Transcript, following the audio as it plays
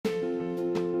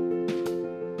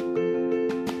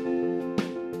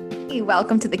everybody.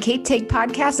 Welcome to the Kate Take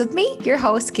podcast with me, your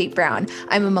host, Kate Brown.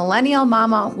 I'm a millennial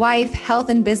mama, wife, health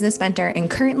and business mentor, and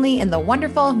currently in the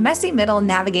wonderful, messy middle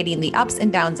navigating the ups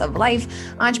and downs of life,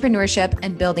 entrepreneurship,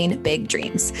 and building big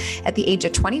dreams. At the age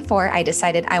of 24, I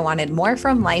decided I wanted more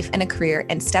from life and a career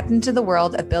and stepped into the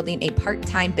world of building a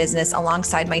part-time business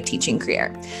alongside my teaching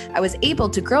career. I was able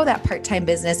to grow that part-time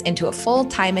business into a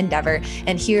full-time endeavor,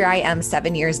 and here I am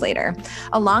 7 years later.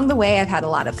 Along the way, I've had a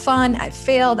lot of fun. I've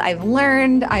failed. I've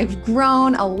learned. I've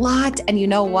grown a lot. And you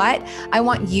know what? I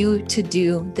want you to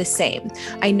do the same.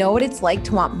 I know what it's like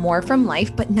to want more from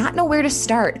life, but not know where to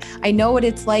start. I know what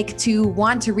it's like to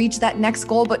want to reach that next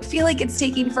goal, but feel like it's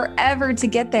taking forever to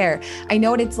get there. I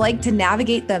know what it's like to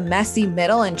navigate the messy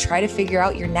middle and try to figure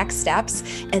out your next steps.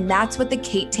 And that's what the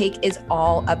Kate Take is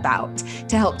all about,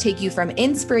 to help take you from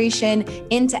inspiration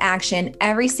into action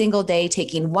every single day,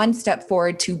 taking one step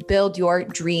forward to build your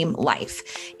dream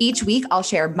life. Each week, I'll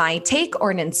share my take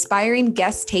or an inspiring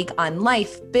guest take on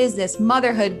life, business,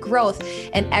 motherhood, growth,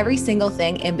 and every single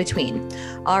thing in between.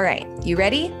 All right, you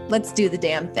ready? Let's do the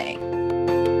damn thing.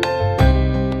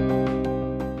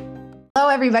 Hello,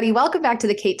 everybody. Welcome back to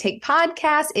the Kate Take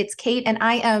podcast. It's Kate, and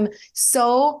I am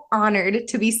so honored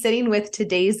to be sitting with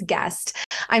today's guest.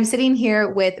 I'm sitting here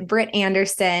with Brittany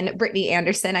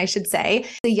Anderson, I should say,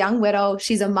 a young widow.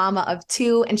 She's a mama of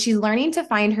two, and she's learning to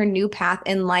find her new path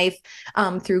in life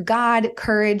through God,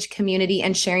 courage, community,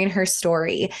 and sharing her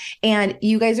story. And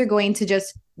you guys are going to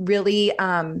just really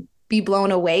be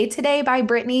blown away today by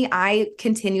Brittany. I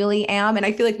continually am, and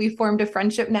I feel like we formed a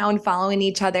friendship now and following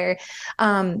each other.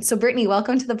 So Brittany,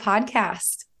 welcome to the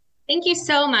podcast. Thank you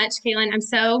so much, Caitlin. I'm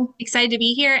so excited to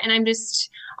be here, and I'm just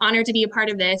honored to be a part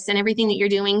of this and everything that you're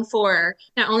doing for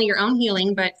not only your own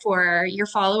healing, but for your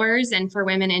followers and for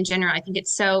women in general. I think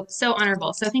it's so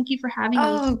honorable. So thank you for having me.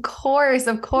 Oh, of course.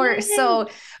 Yay. So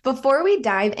before we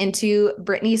dive into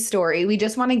Brittany's story, we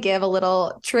just want to give a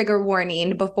little trigger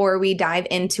warning before we dive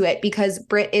into it, because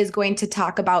Britt is going to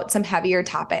talk about some heavier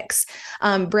topics.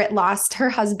 Britt lost her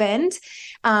husband.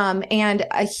 And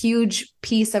a huge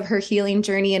piece of her healing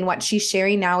journey and what she's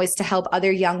sharing now is to help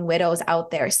other young widows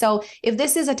out there. So if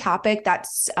this is a topic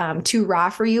that's too raw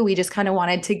for you, we just kind of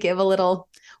wanted to give a little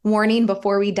warning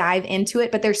before we dive into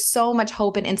it. But there's so much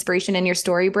hope and inspiration in your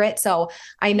story, Britt. So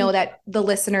I know that the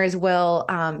listeners will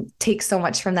take so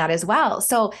much from that as well.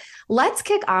 So let's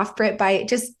kick off, Britt, by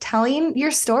just telling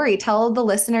your story. Tell the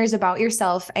listeners about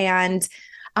yourself and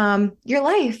your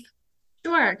life.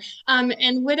 Sure.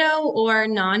 And widow or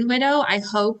non-widow, I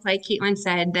hope, like Caitlin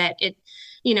said, that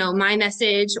my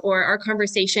message or our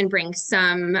conversation brings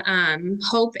some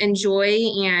hope and joy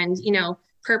and,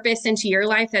 purpose into your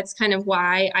life. That's kind of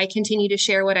why I continue to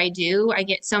share what I do. I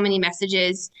get so many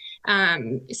messages,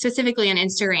 specifically on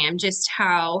Instagram, just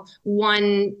how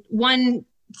one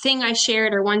thing I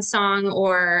shared or one song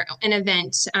or an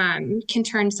event can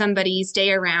turn somebody's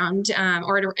day around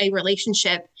or a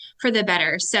relationship for the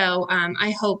better. So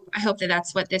I hope that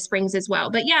that's what this brings as well.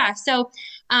 But yeah, so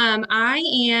I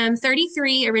am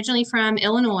 33, originally from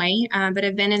Illinois, but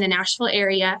I've been in the Nashville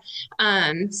area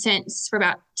since for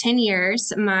about 10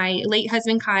 years. My late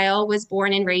husband, Kyle, was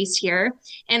born and raised here.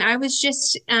 And I was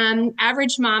just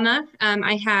average mama.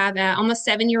 I have an almost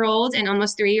 7-year-old and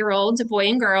almost 3-year-old boy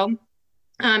and girl.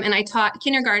 And I taught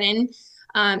kindergarten.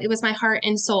 It was my heart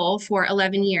and soul for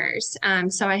 11 years.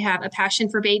 So I have a passion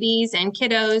for babies and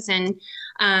kiddos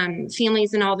and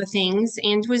families and all the things,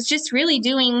 and was just really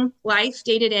doing life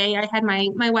day to day. I had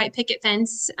my white picket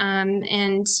fence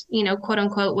and, quote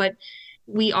unquote, what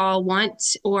we all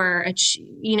want or,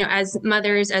 as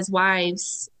mothers, as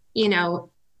wives,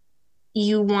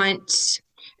 you want.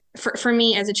 For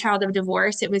me, as a child of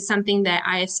divorce, it was something that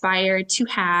I aspired to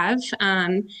have.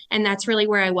 And that's really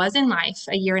where I was in life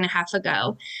a year and a half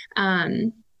ago.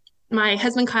 My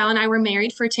husband, Kyle, and I were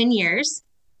married for 10 years,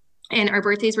 and our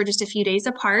birthdays were just a few days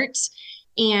apart.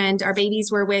 And our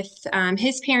babies were with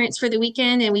his parents for the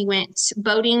weekend. And we went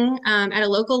boating at a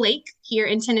local lake here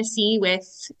in Tennessee with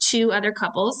 2 other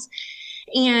couples.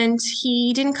 And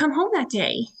he didn't come home that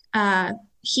day.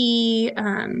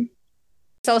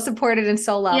 So supported and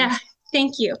so loved. Yeah,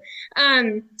 thank you.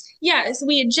 So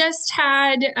we had just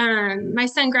had, my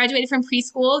son graduated from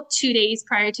preschool 2 days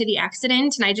prior to the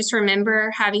accident. And I just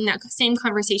remember having that same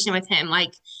conversation with him.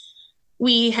 Like,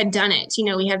 we had done it,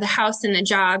 we have the house and the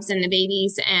jobs and the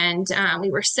babies. And we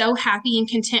were so happy and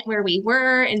content where we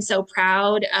were and so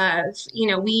proud of,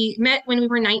 we met when we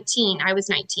were 19, I was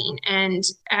 19. And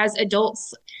as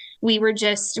adults, we were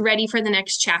just ready for the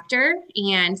next chapter.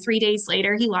 And 3 days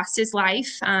later, he lost his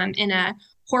life in a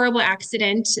horrible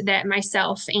accident that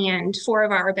myself and four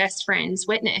of our best friends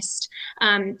witnessed.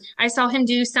 I saw him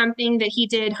do something that he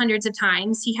did hundreds of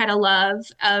times. He had a love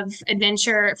of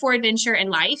adventure and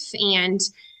life, and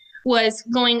was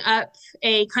going up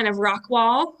a kind of rock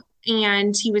wall,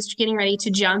 and he was getting ready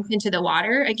to jump into the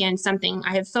water. Again, something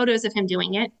I have photos of him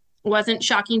doing it. Wasn't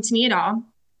shocking to me at all.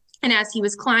 And as he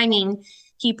was climbing,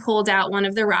 he pulled out one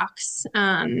of the rocks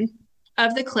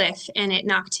of the cliff, and it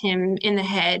knocked him in the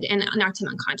head and knocked him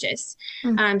unconscious.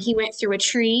 He went through a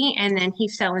tree, and then he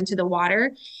fell into the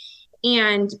water.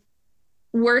 And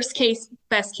worst case,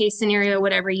 best case scenario,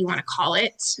 whatever you want to call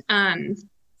it,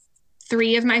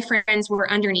 three of my friends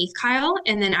were underneath Kyle,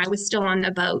 and then I was still on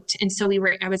the boat. And so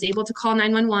I was able to call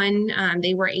 911.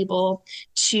 They were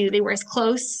as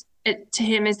close to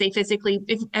him as they physically,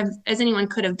 as anyone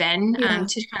could have been,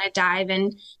 to kind of dive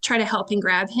and try to help and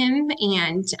grab him.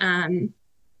 And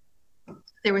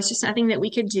there was just nothing that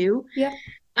we could do. Yeah.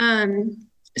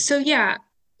 So yeah,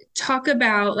 talk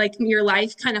about like your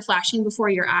life kind of flashing before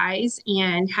your eyes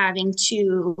and having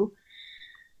to,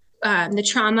 the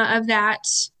trauma of that,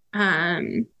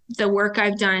 the work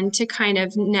I've done to kind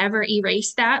of never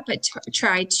erase that, but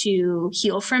try to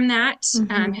heal from that,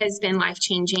 has been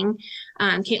life-changing.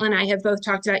 Caitlin and I have both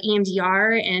talked about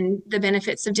EMDR and the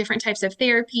benefits of different types of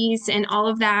therapies and all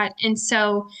of that. And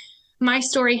so my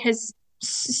story has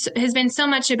been so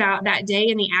much about that day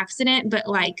and the accident, but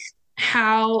like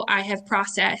how I have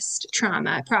processed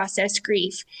trauma, processed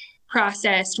grief,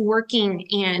 processed working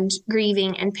and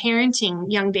grieving and parenting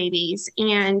young babies,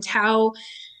 and how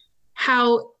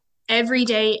every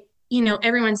day,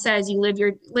 everyone says you live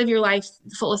your life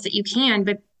the fullest that you can,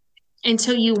 but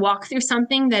until you walk through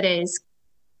something that is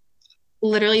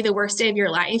literally the worst day of your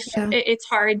life, it's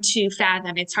hard to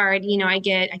fathom. It's hard. I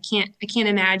can't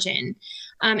imagine.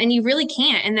 And you really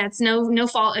can't. And that's no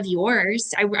fault of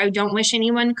yours. I don't wish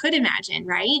anyone could imagine.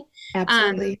 Right.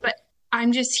 Absolutely. But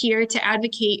I'm just here to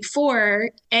advocate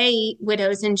for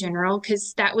widows in general,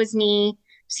 because that was me.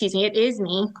 Excuse me. It is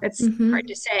me. That's hard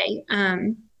to say.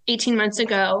 18 months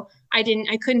ago, I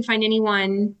couldn't find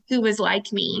anyone who was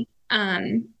like me.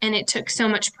 And it took so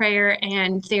much prayer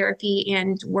and therapy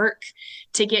and work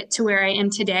to get to where I am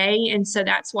today. And so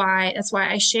that's why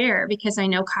I share, because I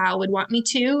know Kyle would want me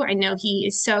to. I know he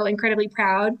is so incredibly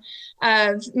proud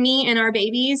of me and our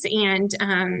babies,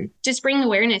 and just bring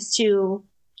awareness to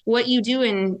what you do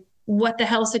in what the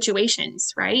hell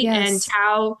situations, right? Yes. And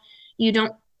how you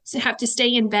don't have to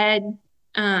stay in bed,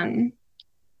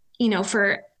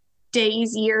 for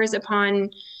days, years upon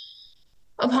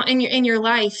in your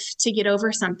life to get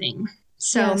over something.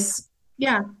 So,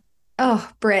 yeah. Oh,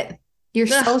 Britt, the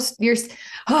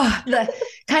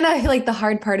kind of like the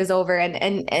hard part is over.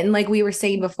 And like we were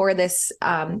saying before this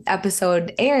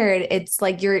episode aired, it's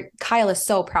like Kyle is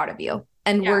so proud of you,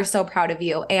 and we're so proud of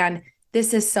you. And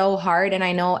this is so hard. And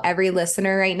I know every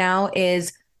listener right now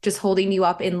is just holding you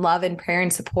up in love and prayer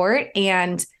and support.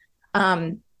 And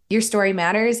your story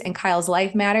matters, and Kyle's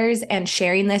life matters, and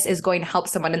sharing this is going to help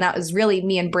someone. And that was really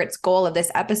me and Britt's goal of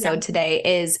this episode today,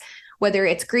 is whether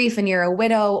it's grief and you're a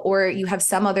widow, or you have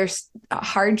some other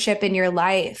hardship in your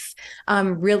life,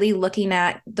 really looking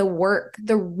at the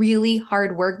really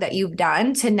hard work that you've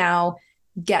done to now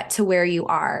get to where you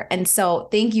are. And so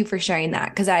thank you for sharing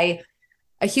that, because a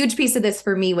huge piece of this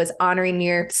for me was honoring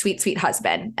your sweet, sweet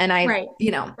husband. And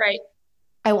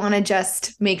I want to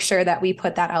just make sure that we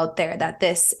put that out there, that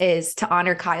this is to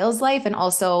honor Kyle's life, and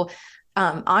also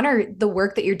honor the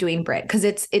work that you're doing, Britt, because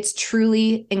it's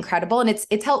truly incredible, and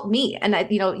it's helped me. And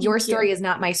your story is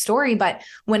not my story, but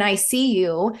when I see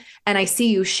you and I see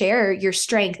you share your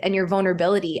strength and your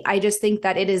vulnerability, I just think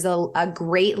that it is a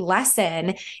great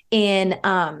lesson in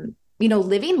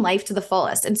living life to the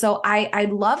fullest. And so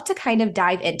I'd love to kind of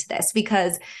dive into this,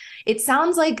 because it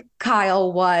sounds like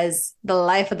Kyle was the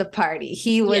life of the party.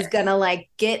 He was going to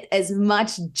get as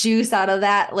much juice out of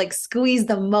that, squeeze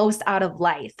the most out of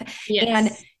life. Yes.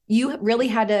 And you really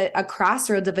had a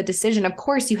crossroads of a decision. Of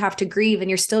course, you have to grieve, and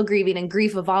you're still grieving, and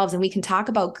grief evolves. And we can talk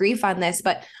about grief on this.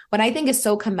 But what I think is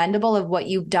so commendable of what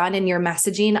you've done in your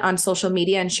messaging on social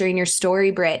media and sharing your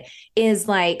story, Britt, is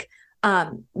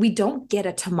we don't get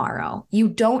a tomorrow. You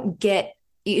don't get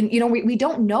we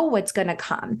don't know what's going to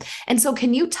come. And so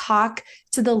can you talk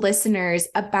to the listeners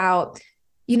about,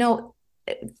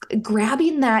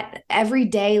 grabbing that every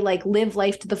day, live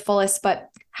life to the fullest, but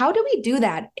how do we do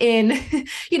that in,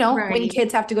 when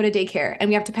kids have to go to daycare and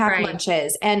we have to pack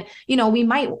lunches, and, we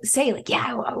might say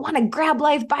I want to grab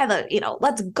life by the,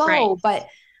 let's go. But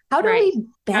how do we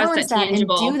balance that and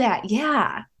do that?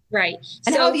 Yeah. Right.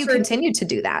 And how have you continued to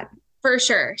do that? For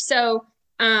sure. So,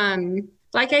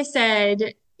 like I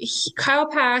said, Kyle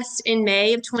passed in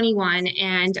May of 21,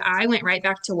 and I went right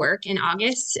back to work in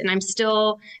August, and I'm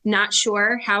still not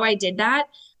sure how I did that.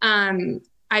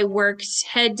 I worked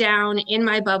head down in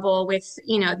my bubble with,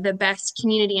 the best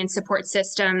community and support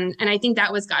system. And I think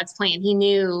that was God's plan. He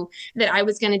knew that I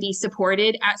was going to be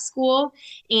supported at school.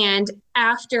 And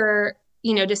after,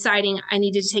 deciding I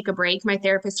needed to take a break, my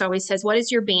therapist always says, what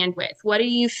is your bandwidth? What are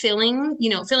you filling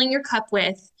your cup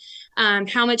with?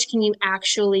 How much can you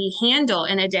actually handle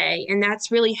in a day? And that's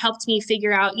really helped me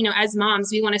figure out, as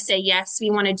moms, we want to say yes, we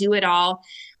want to do it all,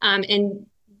 and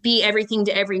be everything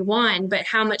to everyone, but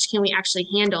how much can we actually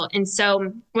handle? And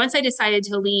so once I decided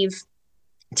to leave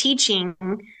teaching,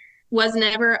 was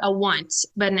never a want,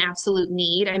 but an absolute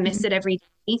need. I miss it every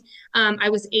day. I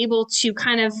was able to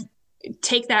kind of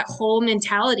take that whole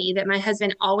mentality that my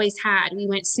husband always had. We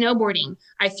went snowboarding.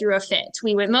 I threw a fit.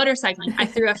 We went motorcycling. I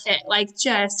threw a fit.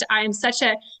 I'm such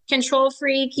a control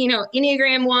freak,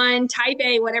 Enneagram 1, type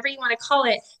A, whatever you want to call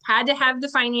it, had to have the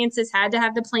finances, had to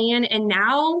have the plan. And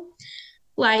now,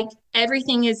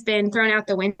 everything has been thrown out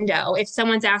the window. If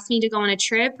someone's asked me to go on a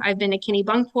trip, I've been to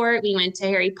Kennebunkport. We went to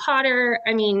Harry Potter.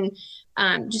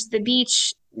 Just the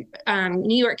beach,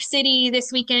 New York City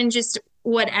this weekend, just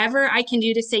whatever I can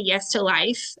do to say yes to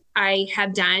life, I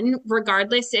have done,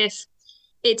 regardless if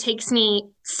it takes me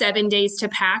 7 days to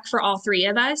pack for all three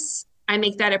of us. I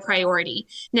make that a priority.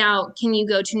 Now, can you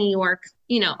go to New York,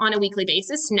 on a weekly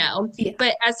basis? No. Yeah.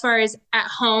 But as far as at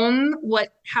home,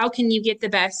 how can you get the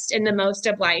best and the most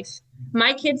of life?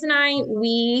 My kids and I,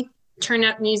 we turn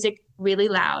up music really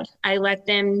loud.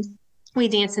 We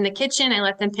dance in the kitchen. I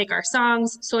let them pick our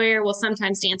songs. Sawyer will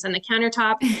sometimes dance on the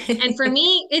countertop. And for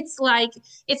me, it's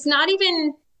not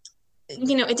even,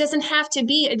 it doesn't have to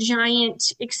be a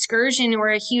giant excursion or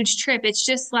a huge trip. It's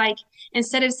just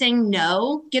instead of saying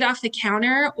no, get off the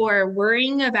counter, or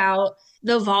worrying about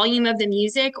the volume of the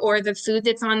music or the food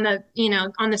that's on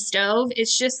the stove,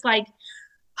 it's just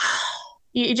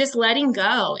you're just letting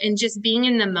go and just being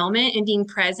in the moment and being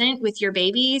present with your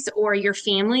babies or your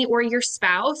family or your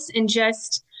spouse, and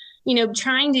just,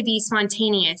 trying to be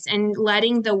spontaneous and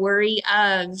letting the worry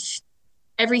of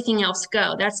everything else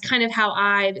go. That's kind of how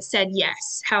I've said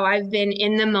yes, how I've been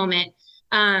in the moment.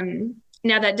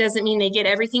 Now that doesn't mean they get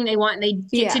everything they want and they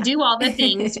get to do all the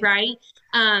things, right?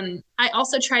 I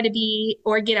also try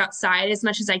to get outside as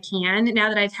much as I can. Now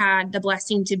that I've had the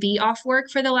blessing to be off work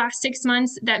for the last 6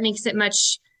 months, that makes it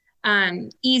much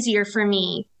easier for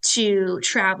me to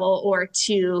travel or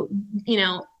to,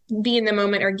 be in the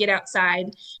moment or get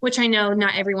outside, which I know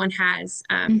not everyone has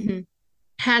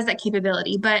that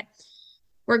capability. But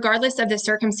regardless of the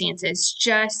circumstances,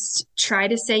 just try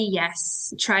to say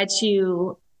yes, try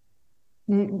to,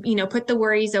 put the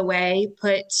worries away,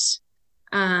 put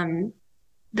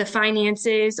the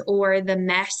finances or the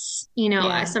mess,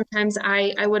 sometimes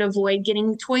I would avoid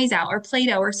getting toys out or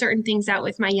Play-Doh or certain things out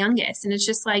with my youngest. And it's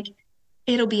just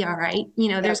it'll be all right.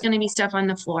 There's going to be stuff on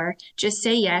the floor. Just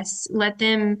say yes, let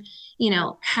them,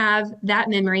 have that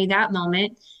memory, that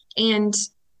moment, and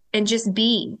just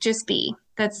be.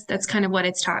 That's kind of what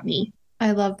it's taught me.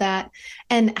 I love that.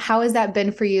 And how has that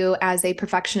been for you as a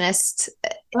perfectionist?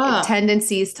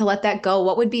 Tendencies to let that go?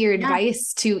 What would be your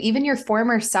advice to even your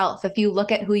former self? If you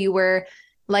look at who you were,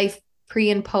 life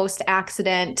pre and post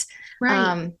accident,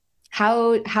 right.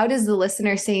 How does the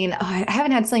listener saying, I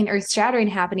haven't had something earth shattering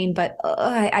happening, but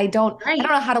I don't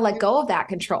know how to let go of that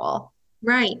control.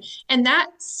 Right. And that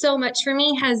so much for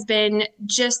me has been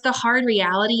just the hard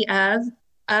reality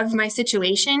of my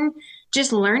situation.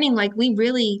 Just learning we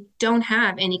really don't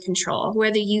have any control,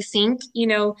 whether you think,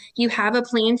 you have a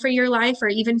plan for your life or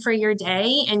even for your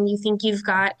day, and you think you've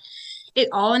got it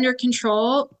all under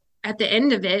control. At the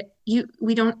end of it,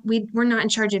 we're not in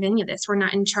charge of any of this. We're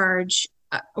not in charge.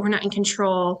 We're not in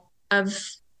control of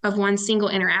one single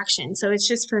interaction. So it's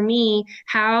just for me,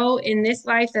 how in this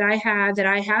life that I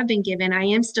have been given, I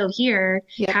am still here.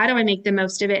 Yep. How do I make the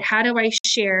most of it? How do I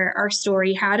share our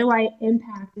story? How do I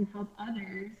impact and help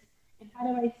others? How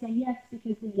do I say yes?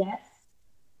 Because the yes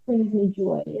brings me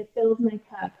joy. It fills my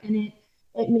cup, and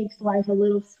it makes life a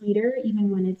little sweeter,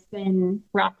 even when it's been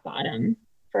rock bottom,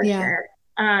 for sure.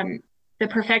 The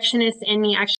perfectionist in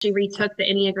me actually retook the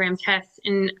Enneagram test,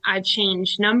 and I've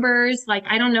changed numbers.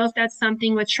 I don't know if that's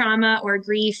something with trauma or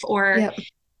grief or,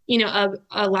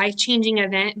 a life-changing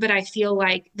event, but I feel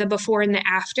like the before and the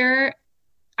after,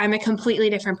 I'm a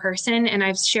completely different person. And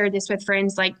I've shared this with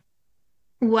friends,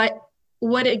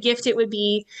 what a gift it would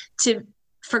be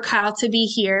for Kyle to be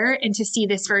here and to see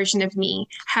this version of me,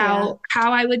 how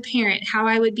I would parent, how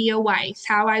I would be a wife,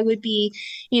 how I would be,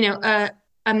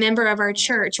 a a member of our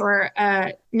church or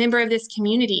a member of this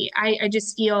community. I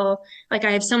just feel like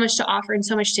I have so much to offer and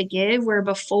so much to give, where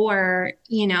before,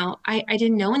 I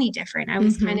didn't know any different. I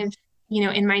was kind of,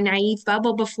 in my naive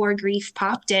bubble before grief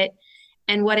popped it.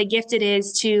 And what a gift it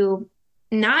is to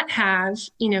not have,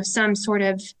 some sort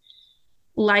of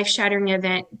life-shattering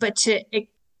event, but to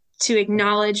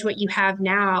acknowledge what you have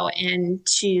now and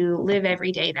to live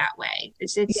every day that way.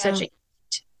 It's such a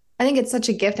I think it's such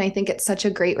a gift. I think it's such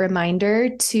a great reminder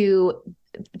to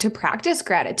practice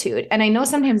gratitude. And I know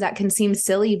sometimes that can seem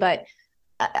silly, but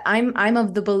I'm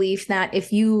of the belief that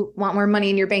if you want more money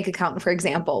in your bank account, for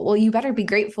example, well, you better be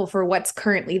grateful for what's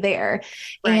currently there.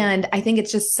 Right. And I think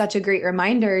it's just such a great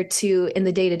reminder to, in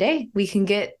the day to day, we can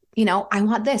get, I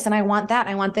want this and I want that.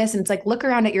 I want this. And it's like, look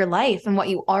around at your life and what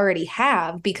you already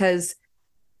have, because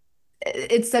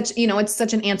it's such, it's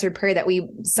such an answered prayer that we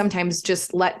sometimes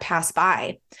just let pass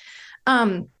by.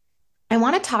 I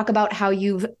want to talk about how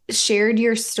you've shared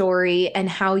your story and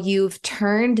how you've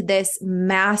turned this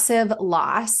massive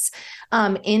loss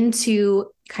into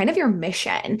kind of your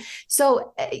mission.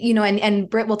 So, and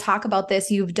Britt will talk about this.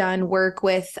 You've done work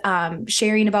with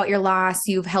sharing about your loss.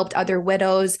 You've helped other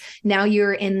widows. Now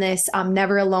you're in this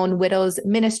Never Alone Widows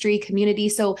ministry community.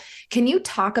 So can you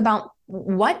talk about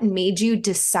what made you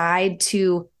decide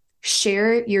to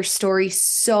share your story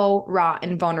so raw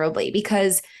and vulnerably?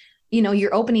 Because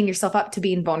you're opening yourself up to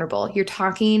being vulnerable. You're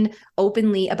talking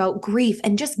openly about grief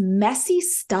and just messy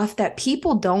stuff that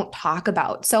people don't talk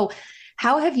about. So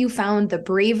how have you found the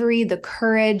bravery, the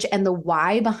courage, and the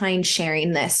why behind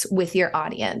sharing this with your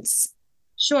audience?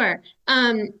 Sure.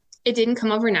 It didn't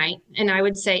come overnight. And I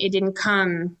would say it didn't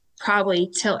come probably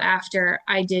till after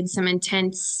I did some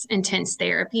intense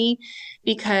therapy,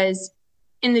 because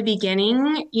in the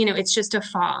beginning, it's just a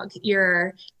fog.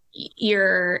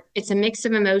 It's a mix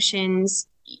of emotions.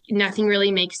 Nothing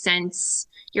really makes sense.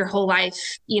 Your whole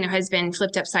life, has been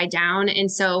flipped upside down.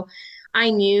 And so I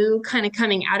knew, kind of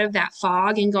coming out of that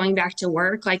fog and going back to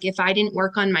work, like if I didn't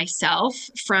work on myself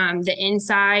from the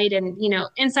inside and,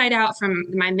 inside out from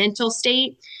my mental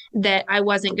state, that I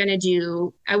wasn't going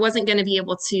to be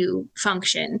able to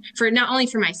function for not only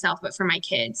for myself, but for my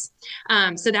kids.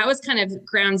 So that was kind of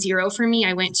ground zero for me.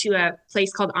 I went to a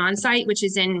place called Onsite, which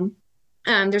is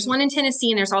there's one in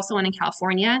Tennessee and there's also one in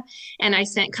California. And I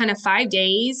spent kind of 5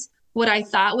 days, what I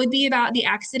thought would be about the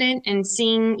accident, and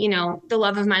seeing, the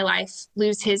love of my life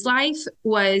lose his life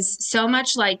was so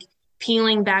much like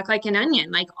peeling back like an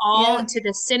onion, like all to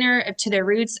the center to the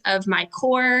roots of my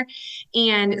core,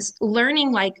 and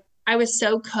learning like I was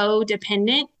so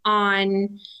codependent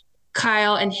on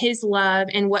Kyle and his love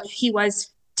and what he was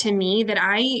to me, that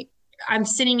I'm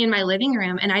sitting in my living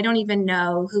room and I don't even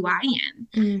know who I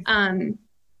am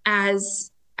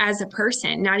as a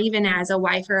person, not even as a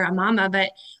wife or a mama,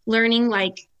 but learning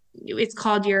like it's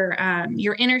called your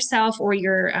inner self or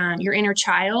your inner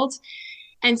child.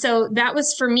 And so that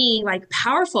was for me like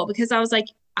powerful, because I was like,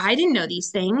 I didn't know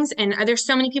these things. And there's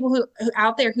so many people who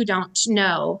out there who don't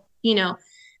know,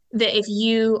 that if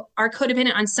you are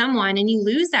codependent on someone and you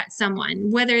lose that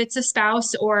someone, whether it's a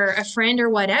spouse or a friend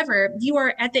or whatever, you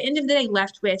are at the end of the day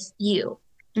left with you.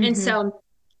 Mm-hmm. And so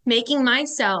making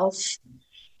myself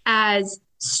as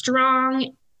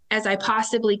strong as I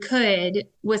possibly could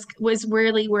was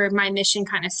really where my mission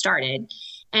kind of started.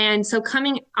 And so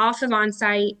coming off of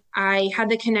Onsite, I had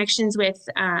the connections with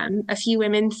a few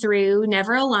women through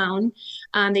Never Alone.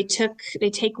 They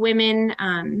take women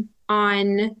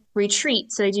on retreat.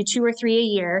 So they do 2 or 3 a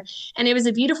year. And it was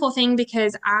a beautiful thing,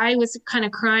 because I was kind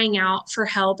of crying out for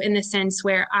help in the sense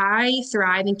where I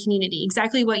thrive in community,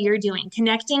 exactly what you're doing,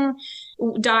 connecting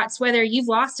dots, whether you've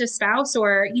lost a spouse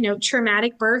or,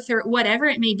 traumatic birth or whatever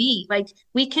it may be. Like,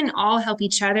 we can all help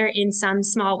each other in some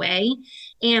small way.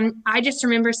 And I just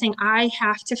remember saying, I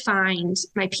have to find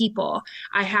my people.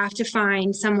 I have to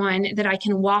find someone that I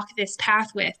can walk this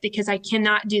path with, because I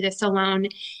cannot do this alone.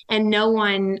 And no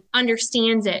one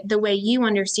understands it the way you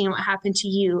understand what happened to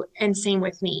you. And same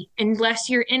with me. Unless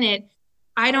you're in it,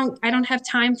 I don't have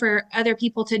time for other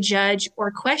people to judge or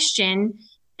question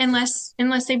unless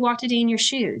they've walked a day in your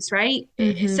shoes, right?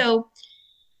 Mm-hmm. So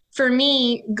for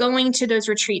me, going to those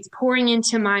retreats, pouring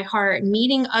into my heart,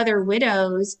 meeting other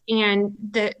widows, and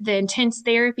the intense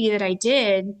therapy that I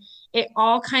did, it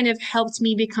all kind of helped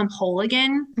me become whole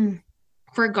again. Mm.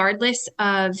 Regardless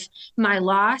of my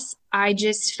loss, I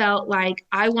just felt like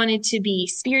I wanted to be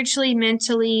spiritually,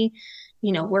 mentally,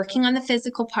 working on the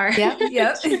physical part. Yep.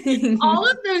 All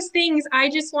of those things. I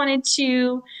just wanted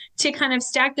to kind of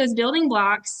stack those building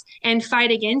blocks and fight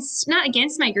not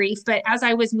against my grief, but as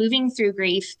I was moving through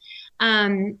grief.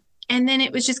 And then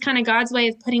it was just kind of God's way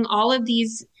of putting all of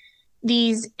these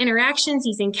these interactions,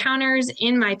 these encounters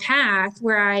in my path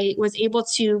where I was able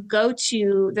to go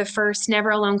to the first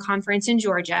Never Alone conference in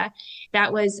Georgia.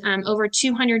 That was over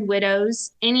 200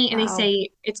 widows, and they say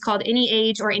it's called any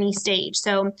age or any stage.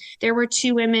 So there were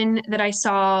 2 women that I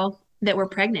saw that were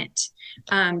pregnant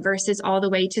versus all the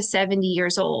way to 70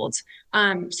 years old.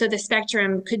 So the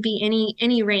spectrum could be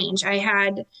any range. I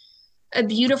had a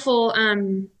beautiful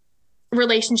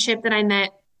relationship that I met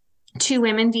 2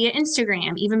 women via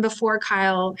Instagram, even before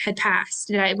Kyle had passed,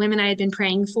 women I had been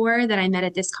praying for that I met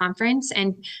at this conference.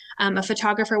 And a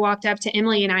photographer walked up to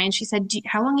Emily and I, and she said,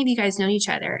 how long have you guys known each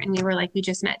other? And we were like, we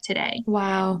just met today.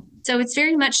 Wow. So it's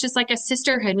very much just like a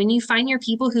sisterhood when you find your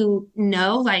people who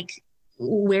know like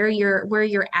where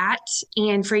you're at,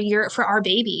 and for our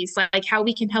babies, like how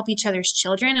we can help each other's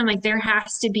children. I'm like, there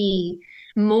has to be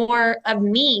more of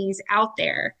me's out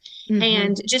there. Mm-hmm.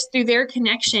 And just through their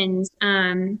connections,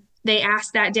 they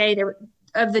asked that day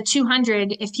of the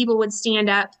 200, if people would stand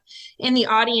up in the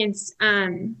audience,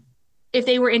 if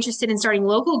they were interested in starting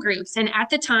local groups. And at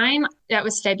the time, that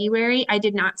was February, I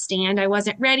did not stand. I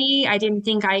wasn't ready. I didn't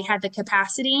think I had the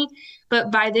capacity.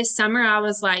 But by this summer, I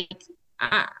was like,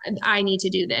 I need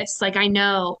to do this. Like, I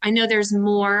know there's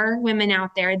more women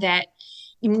out there that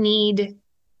need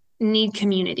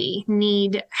community,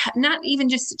 need not even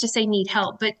just to say need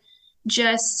help, but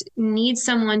just need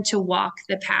someone to walk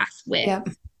the path with. Yep.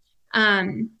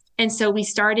 And so we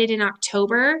started in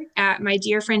October at my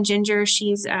dear friend Ginger.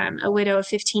 She's a widow of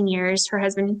 15 years. Her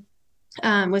husband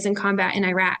was in combat in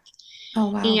Iraq.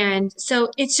 Oh, wow. And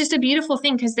so it's just a beautiful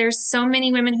thing because there's so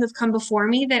many women who have come before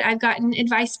me that I've gotten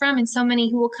advice from, and so many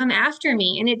who will come after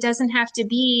me. And it doesn't have to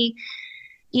be,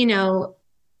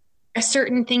 a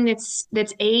certain thing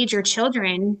that's age or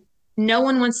children. No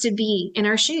one wants to be in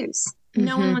our shoes. Mm-hmm.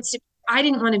 No one wants to. I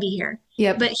didn't want to be here.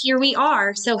 Yep. But here we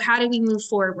are. So how do we move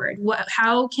forward?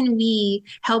 How can we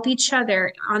help each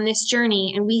other on this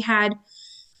journey? And we had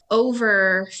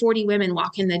over 40 women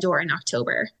walk in the door in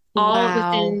October, all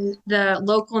within the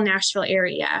local Nashville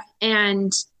area.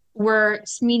 And we're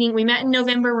meeting. We met in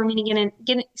November. We're meeting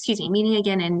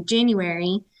again in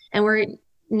January, and we're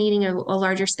needing a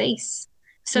larger space.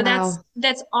 So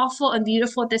that's awful and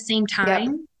beautiful at the same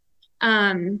time.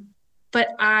 Yep. But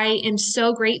I am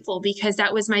so grateful because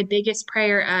that was my biggest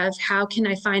prayer of how can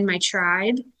I find my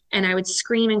tribe? And I would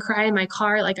scream and cry in my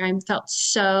car. Like I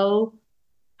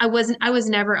was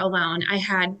never alone. I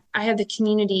had the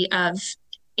community of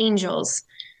angels,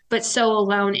 but so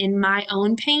alone in my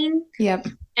own pain. Yep.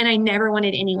 And I never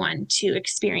wanted anyone to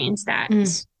experience that,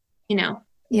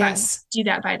 yes, do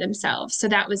that by themselves. So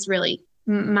that was really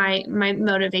my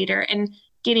motivator, and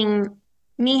getting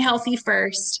me healthy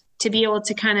first to be able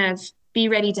to kind of be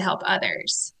ready to help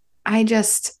others.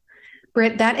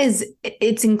 Britt,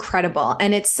 it's incredible.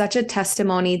 And it's such a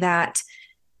testimony that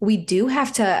we do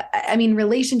have to,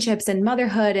 relationships and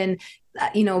motherhood and,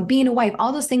 being a wife,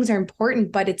 all those things are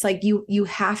important, but it's like, you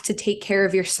have to take care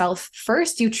of yourself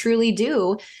first. You truly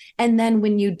do. And then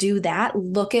when you do that,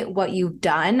 look at what you've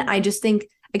done. I just think,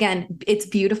 again, it's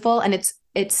beautiful and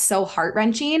it's so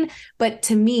heart-wrenching. But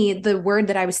to me, the word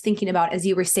that I was thinking about as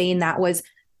you were saying that was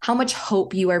how much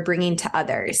hope you are bringing to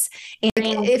others.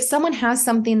 And if someone has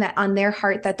something that on their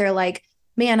heart that they're like,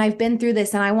 man, I've been through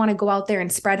this and I want to go out there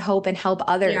and spread hope and help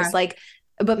others,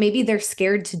 but maybe they're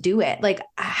scared to do it. Like,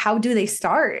 how do they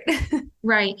start?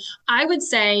 Right. I would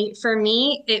say for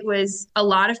me, it was a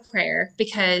lot of prayer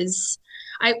because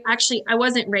I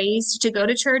wasn't raised to go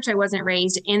to church. I wasn't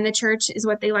raised in the church is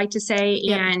what they like to say.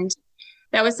 Yep. And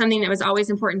that was something that was always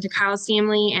important to Kyle's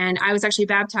family. And I was actually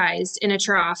baptized in a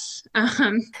trough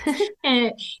with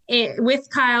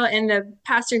Kyle and the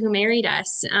pastor who married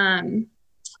us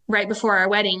right before our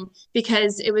wedding,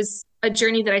 because it was a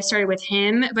journey that I started with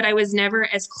him, but I was never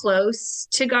as close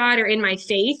to God or in my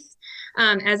faith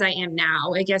as I am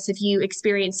now. I guess if you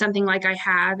experience something like I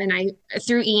have, and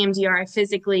through EMDR, I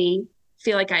physically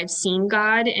feel like I've seen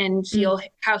God and feel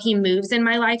how he moves in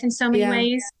my life in so many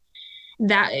ways.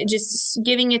 That just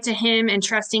giving it to him and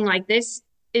trusting like this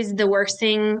is the worst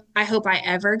thing I hope I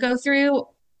ever go through,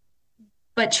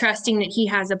 but trusting that he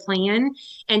has a plan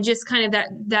and just kind of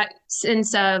that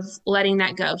sense of letting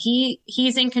that go.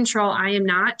 He's in control. I am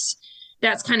not.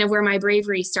 That's kind of where my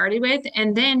bravery started with.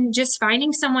 And then just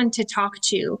finding someone to talk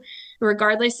to,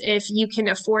 regardless if you can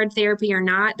afford therapy or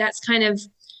not. That's kind of,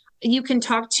 you can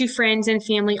talk to friends and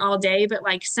family all day, but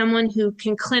like someone who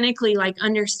can clinically like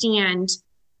understand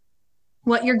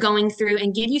what you're going through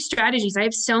and give you strategies. I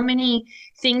have so many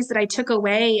things that I took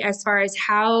away as far as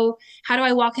how do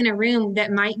I walk in a room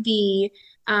that might be,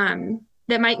 that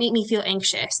that might make me feel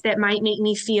anxious, that might make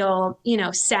me feel,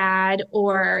 sad,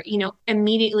 or,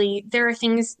 immediately there are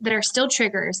things that are still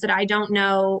triggers that I don't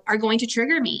know are going to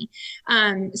trigger me.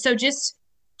 So just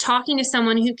talking to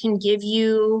someone who can give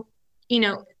you,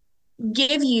 your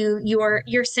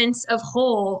sense of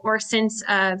whole or sense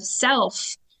of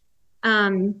self.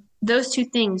 Those two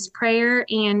things, prayer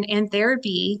and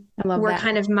therapy, were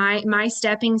kind of my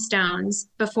stepping stones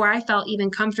before I felt even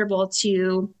comfortable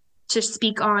to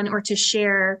speak on or to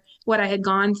share what I had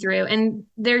gone through. And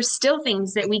there's still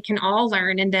things that we can all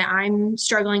learn and that I'm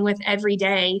struggling with every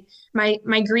day. My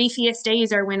griefiest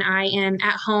days are when I am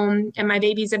at home and my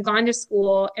babies have gone to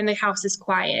school and the house is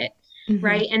quiet. Mm-hmm.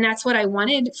 Right. And that's what I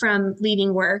wanted from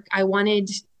leading work. I wanted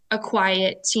a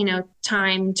quiet,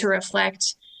 time to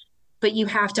reflect, but you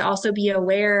have to also be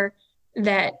aware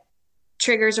that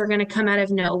triggers are going to come out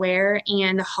of nowhere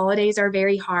and the holidays are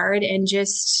very hard, and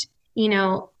just,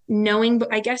 knowing,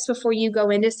 I guess, before you go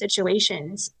into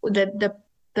situations, the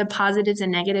positives and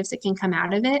negatives that can come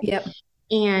out of it. Yep.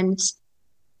 And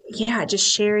yeah, just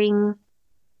sharing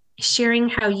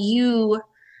how you,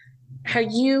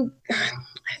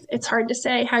 it's hard to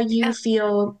say how you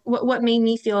feel, what made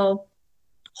me feel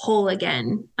whole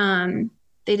again.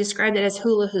 They described it as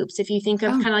hula hoops. If you think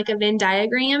of kind of like a Venn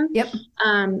diagram, yep.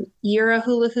 You're a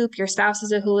hula hoop, your spouse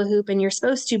is a hula hoop, and you're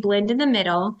supposed to blend in the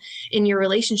middle in your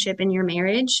relationship, in your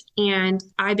marriage. And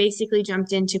I basically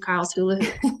jumped into Kyle's hula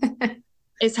hoop.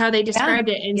 Is how they described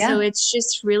it. And so it's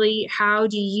just really, how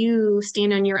do you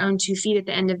stand on your own 2 feet at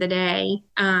the end of the day?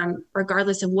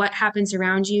 Regardless of what happens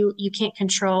around you, you can't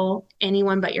control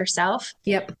anyone but yourself.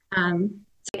 Yep.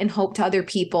 And hope to other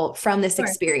people from this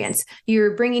experience.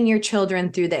 You're bringing your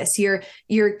children through this. You're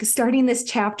starting this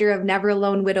chapter of Never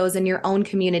Alone Widows in your own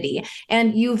community.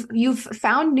 And you've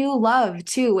found new love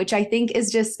too, which I think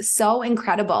is just so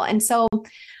incredible. And so,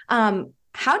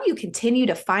 how do you continue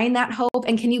to find that hope?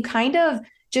 And can you kind of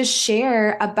just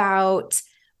share about,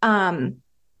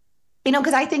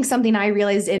 because I think something I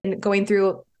realized in going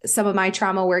through some of my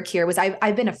trauma work here was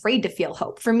I've been afraid to feel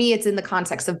hope. For me, it's in the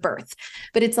context of birth,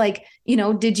 but it's like,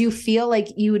 did you feel like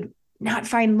you would not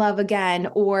find love again?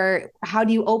 Or how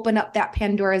do you open up that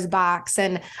Pandora's box?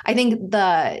 And I think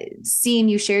the seeing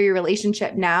you share your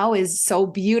relationship now is so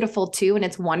beautiful too. And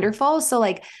it's wonderful. So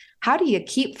like, how do you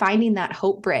keep finding that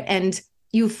hope, Britt? And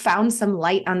you've found some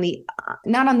light on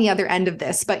not on the other end of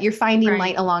this, but you're finding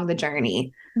light along the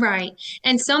journey. Right.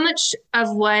 And so much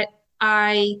of what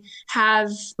I have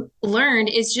learned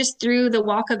is just through the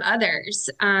walk of others.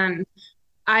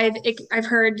 I've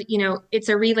heard, it's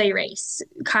a relay race.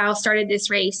 Kyle started this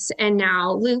race, and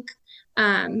now Luke,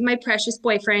 my precious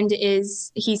boyfriend,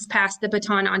 he's passed the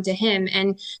baton on to him.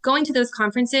 And going to those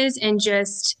conferences and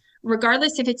just,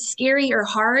 regardless if it's scary or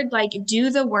hard, like,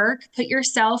 do the work, put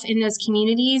yourself in those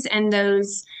communities and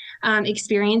those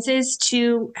experiences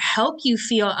to help you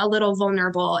feel a little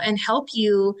vulnerable and help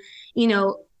you,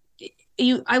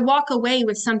 I walk away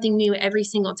with something new every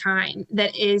single time.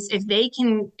 That is, if they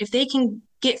can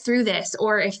get through this,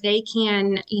 or if they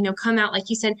can, come out, like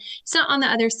you said, it's not on the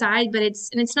other side, but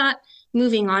it's not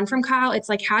moving on from Kyle. It's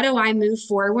like, how do I move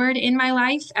forward in my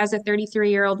life as a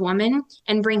 33-year-old woman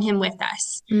and bring him with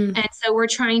us? And so we're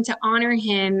trying to honor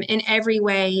him in every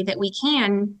way that we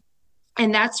can.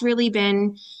 And that's really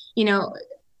been,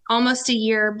 almost a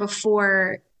year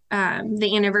before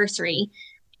the anniversary.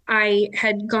 I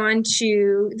had gone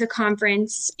to the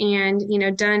conference and,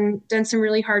 done some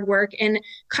really hard work. And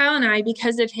Kyle and I,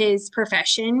 because of his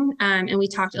profession, and we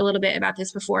talked a little bit about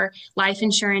this before, life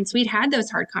insurance, we'd had those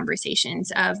hard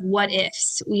conversations of what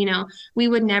ifs. We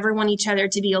would never want each other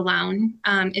to be alone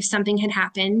if something had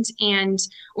happened,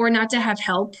 or not to have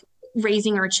help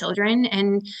raising our children.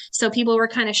 And so people were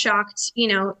kind of shocked,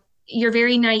 you're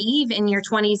very naive in your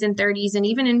 20s and 30s and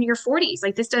even in your 40s.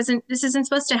 Like, this isn't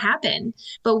supposed to happen.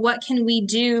 But what can we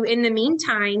do in the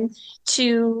meantime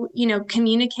to,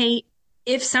 communicate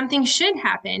if something should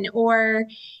happen? Or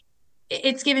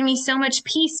it's given me so much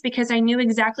peace because I knew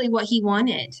exactly what he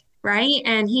wanted. Right.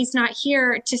 And he's not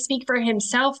here to speak for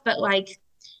himself, but like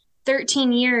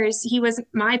 13 years, he was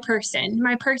my person.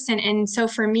 And so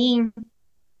for me,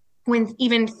 when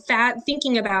even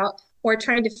thinking about or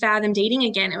trying to fathom dating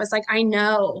again, it was like, I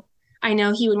know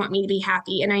he would want me to be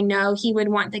happy. And I know he would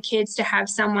want the kids to have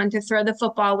someone to throw the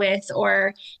football with,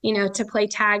 or, to play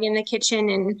tag in the kitchen,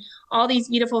 and all these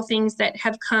beautiful things that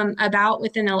have come about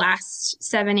within the last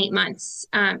 7-8 months.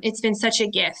 It's been such a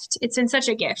gift.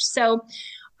 So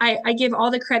I give all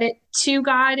the credit to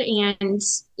God and,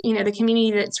 the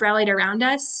community that's rallied around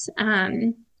us.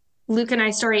 Luke and I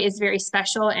story is very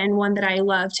special and one that I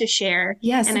love to share.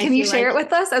 Yes. And I Can you feel share it like,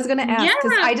 with us? I was going to yeah. ask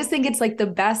because I just think it's like the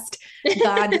best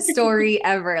God story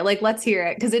ever. Like, let's hear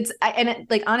it. Because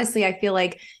like, honestly, I feel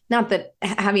like not that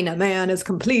having a man is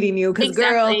completing you, because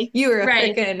girl, Exactly. you were a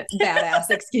Right. freaking badass,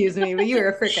 excuse me, but you were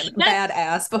a freaking That's,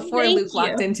 badass before thank Luke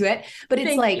walked you. into it. But it's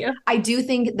Thank like, you. I do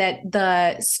think that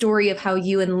the story of how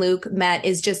you and Luke met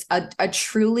is just a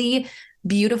truly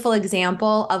beautiful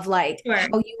example of like Sure.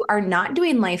 how you are not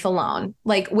doing life alone,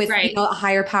 like with, Right. a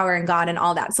higher power and God and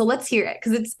all that. So let's hear it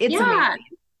because it's Yeah. amazing.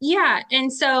 Yeah.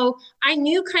 And so I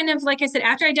knew kind of, like I said,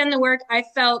 after I'd done the work, I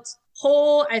felt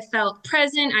whole. I felt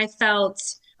present. I felt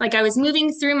like I was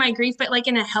moving through my grief, but like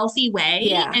in a healthy way.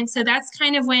 Yeah. And so that's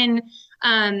kind of when,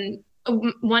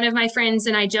 one of my friends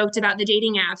and I joked about the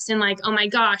dating apps and like, oh my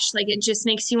gosh, like it just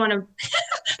makes you want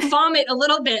to vomit a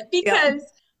little bit Yeah. because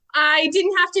I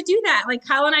didn't have to do that. Like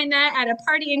Kyle and I met at a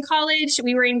party in college.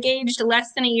 We were engaged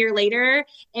less than a year later.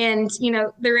 And,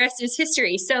 the rest is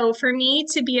history. So for me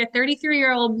to be a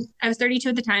 33-year-old, I was 32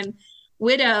 at the time,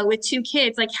 widow with 2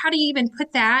 kids, like how do you even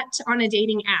put that on a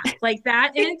dating app like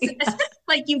that? And it's Yeah.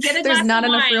 like you get a There's glass not of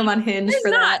enough room wine. on Hinge There's for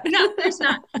not. that. No, there's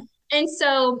not. And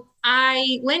so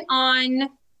I went on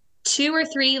 2 or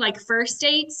 3 like first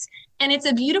dates. And it's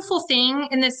a beautiful thing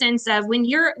in the sense of when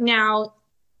you're now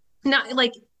not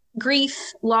like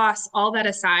grief, loss, all that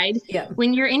aside, Yeah.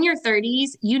 when you're in your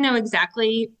 30s, you know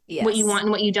exactly what you Yes. want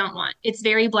and what you don't want. It's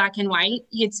very black and white.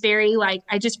 It's very like,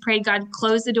 I just pray God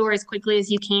close the door as quickly as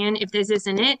you can if this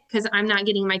isn't it, because I'm not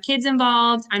getting my kids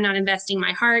involved. I'm not investing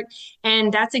my heart.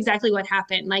 And that's exactly what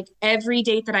happened. Like every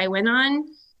date that I went on,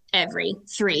 every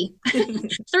 3,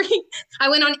 I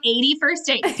went on 80 first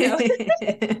dates. So I've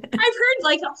heard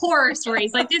like horror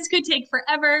stories, like this could take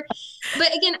forever.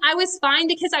 But again, I was fine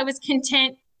because I was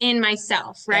content in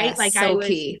myself, right? Yes, Like so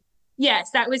key.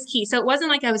 yes, that was key. So it wasn't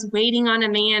like I was waiting on a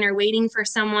man or waiting for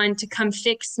someone to come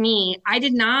fix me. I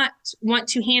did not want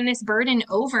to hand this burden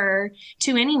over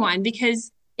to anyone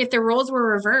because if the roles were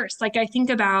reversed, like I think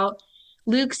about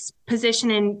Luke's position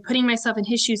and putting myself in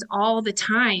his shoes all the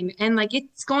time. And like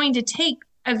it's going to take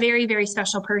a very, very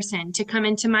special person to come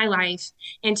into my life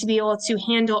and to be able to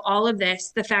handle all of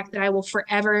this. The fact that I will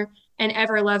forever and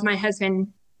ever love my husband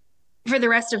for the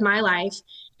rest of my life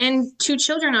and 2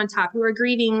 children on top who are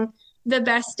grieving the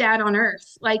best dad on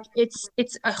earth. Like it's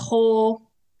a whole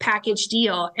package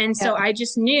deal. And so Yep. I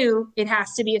just knew it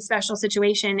has to be a special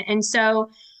situation. And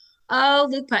so,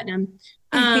 Luke Putnam,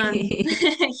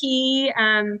 he,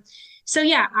 so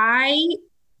yeah, I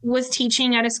was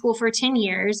teaching at a school for 10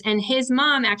 years and his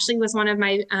mom actually was one of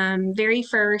my very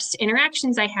first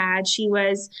interactions I had. She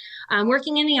was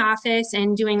working in the office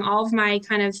and doing all of my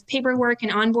kind of paperwork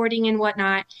and onboarding and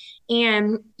whatnot.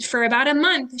 And for about a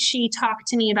month, she talked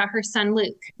to me about her son,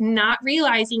 Luke, not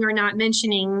realizing or not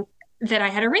mentioning that I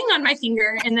had a ring on my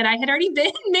finger and that I had already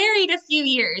been married a few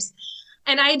years.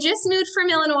 And I just moved from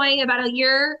Illinois about a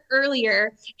year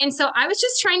earlier. And so I was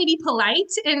just trying to be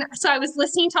polite. And so I was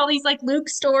listening to all these like Luke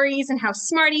stories and how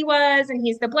smart he was. And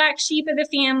he's the black sheep of the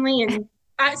family. And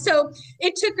so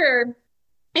it took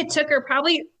her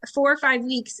probably 4 or 5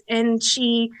 weeks. And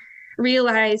she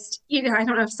realized, I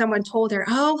don't know if someone told her,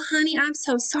 oh, honey, I'm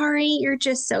so sorry. You're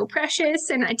just so precious.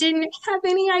 And I didn't have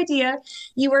any idea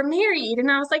you were married.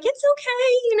 And I was like, it's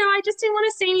okay. I just didn't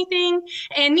want to say anything.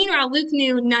 And meanwhile, Luke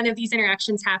knew none of these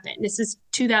interactions happened. This is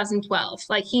 2012.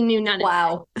 Like he knew none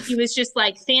of it. He was just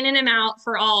like fanning him out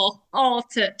for all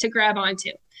to grab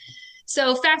onto.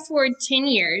 So fast forward 10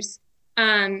 years.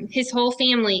 His whole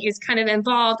family is kind of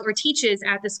involved or teaches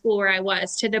at the school where I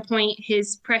was, to the point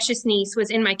his precious niece was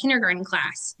in my kindergarten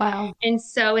class. Wow. And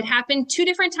so it happened 2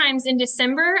 different times in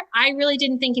December. I really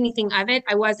didn't think anything of it.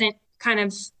 I wasn't kind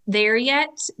of there yet,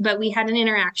 but we had an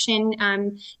interaction,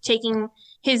 taking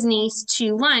his niece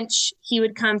to lunch. He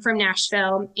would come from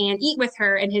Nashville and eat with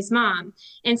her and his mom.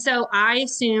 And so I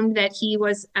assumed that he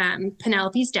was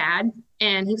Penelope's dad.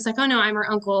 And he was like, oh no, I'm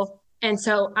her uncle. And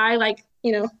so I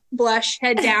blush,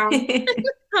 head down.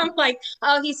 I'm like,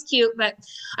 oh, he's cute, but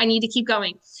I need to keep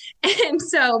going. And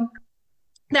so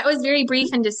that was very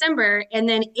brief in December. And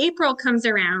then April comes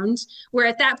around, where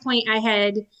at that point I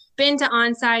had been to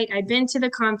onsite, I'd been to the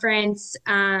conference,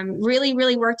 really,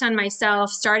 really worked on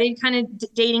myself, started kind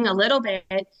of dating a little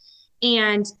bit.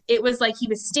 And it was like he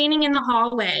was standing in the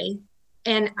hallway.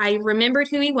 And I remembered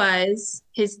who he was.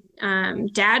 His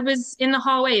dad was in the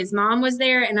hallway. His mom was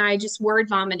there. And I just word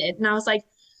vomited. And I was like,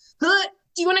 do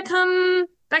you want to come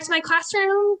back to my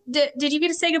classroom? Did you get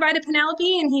to say goodbye to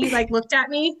Penelope? And he like looked at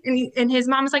me and his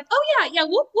mom was like, oh yeah,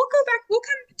 we'll go back. We'll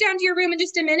come down to your room in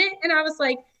just a minute. And I was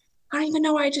like, I don't even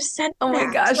know why I just said Oh my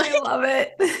that. gosh, Like, I love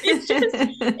it.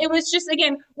 it was just,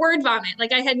 again, word vomit.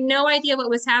 Like I had no idea what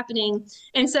was happening.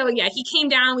 And so, yeah, he came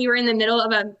down. We were in the middle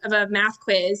of a math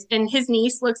quiz, and his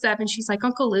niece looks up and she's like,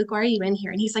 Uncle Luke, why are you in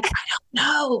here? And he's like, I don't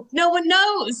know. No one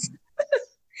knows.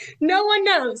 No one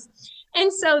knows.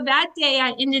 And so that day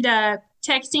I ended up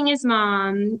texting his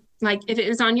mom, like, if it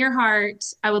was on your heart,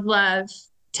 I would love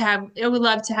to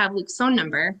have Luke's phone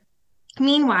number.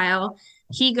 Meanwhile,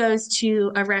 he goes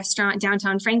to a restaurant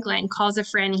downtown Franklin, calls a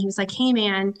friend, and he was like, hey,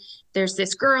 man, there's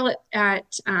this girl at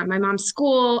my mom's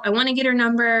school. I want to get her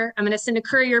number. I'm going to send a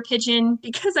courier pigeon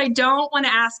because I don't want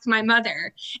to ask my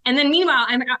mother. And then meanwhile,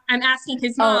 I'm asking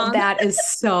his Oh, mom that is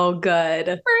so good.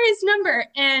 for his number.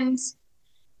 And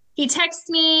he texted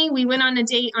me. We went on a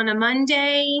date on a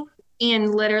Monday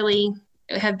and literally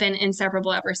have been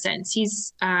inseparable ever since.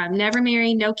 He's never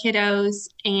married, no kiddos.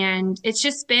 And it's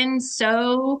just been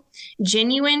so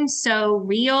genuine, so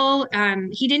real.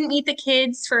 He didn't meet the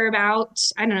kids for about,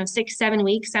 I don't know, 6-7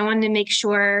 weeks. I wanted to make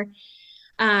sure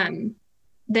that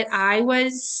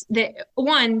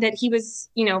that he was,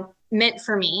 meant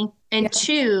for me. And Yeah.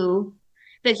 two,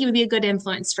 that he would be a good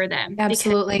influence for them.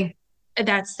 Absolutely.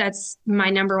 That's my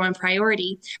number one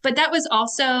priority. But that was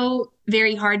also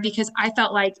very hard because I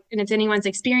felt like, and if anyone's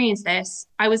experienced this,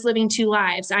 I was living two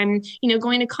lives. I'm,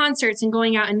 going to concerts and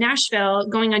going out in Nashville,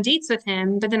 going on dates with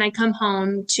him, but then I come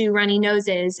home to runny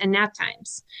noses and nap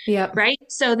times. Yep. Right.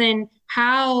 So then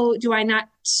how do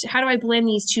I blend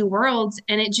these two worlds?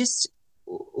 And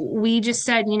we just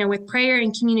said, with prayer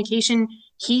and communication,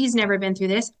 he's never been through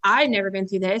this. I've never been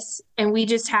through this. And we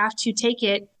just have to take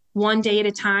it one day at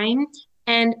a time.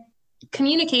 And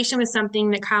communication was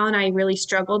something that Kyle and I really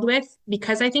struggled with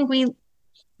because I think we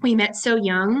met so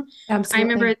young. Absolutely. I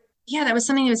remember, that was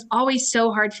something that was always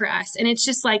so hard for us. And it's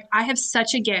just like, I have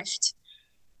such a gift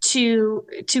to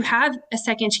have a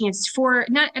second chance I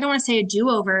don't want to say a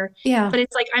do-over, but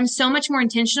it's like, I'm so much more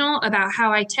intentional about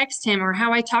how I text him or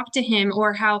how I talk to him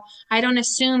or how I don't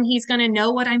assume he's going to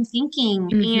know what I'm thinking.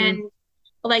 Mm-hmm. And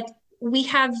like, we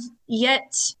have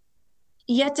yet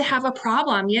to have a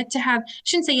problem, I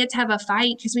shouldn't say yet to have a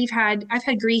fight, because I've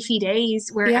had griefy days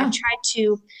where I've tried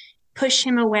to push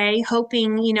him away,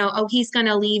 hoping, he's going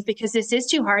to leave because this is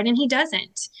too hard. And he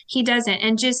doesn't.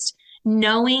 And just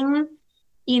knowing,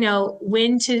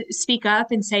 when to speak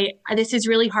up and say, this is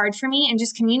really hard for me, and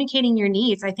just communicating your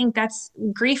needs. I think that's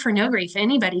grief or no grief.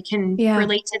 Anybody can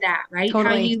relate to that, right?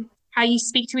 Totally. How you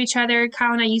speak to each other.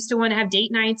 Kyle and I used to want to have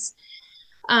date nights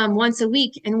once a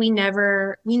week. And we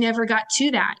never got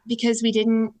to that because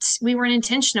we weren't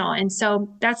intentional. And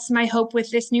so that's my hope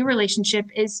with this new relationship,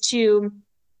 is to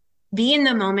be in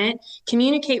the moment,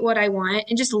 communicate what I want,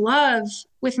 and just love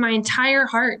with my entire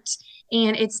heart.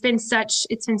 And it's been such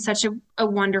a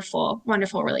wonderful,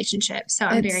 wonderful relationship. So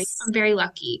I'm very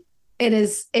lucky.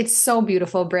 It's so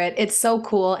beautiful, Britt. It's so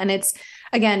cool. And it's,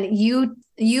 again, you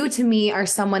to me are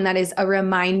someone that is a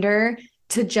reminder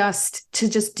to just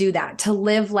do that, to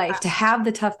live life, to have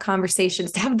the tough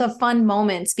conversations, to have the fun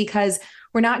moments, because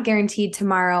we're not guaranteed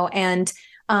tomorrow. And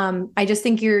I just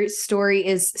think your story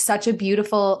is such a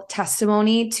beautiful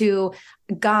testimony to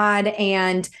God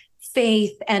and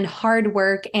faith and hard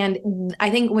work. And I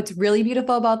think what's really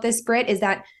beautiful about this, Britt, is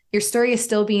that your story is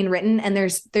still being written, and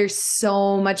there's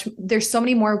so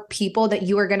many more people that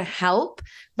you are going to help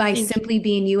by simply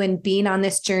being you and being on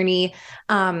this journey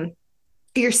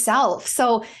yourself.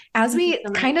 So as we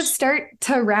kind of start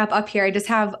to wrap up here, I just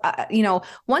have,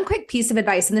 one quick piece of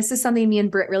advice. And this is something me and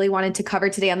Britt really wanted to cover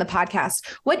today on the podcast.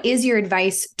 What is your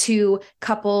advice to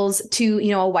couples, to,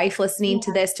 a wife listening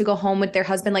to this, to go home with their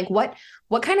husband? Like what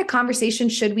kind of conversation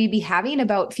should we be having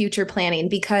about future planning?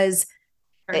 Because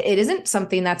it isn't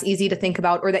something that's easy to think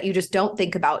about or that you just don't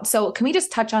think about. So can we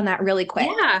just touch on that really quick?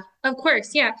 Yeah, of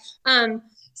course. Yeah.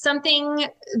 Something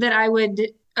that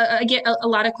I get a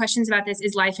lot of questions about this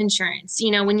is life insurance.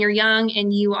 When you're young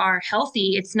and you are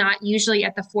healthy, it's not usually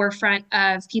at the forefront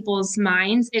of people's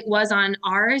minds. It was on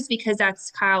ours because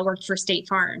Kyle worked for State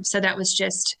Farm. So that was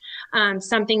just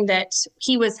something that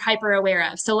he was hyper aware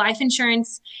of. So life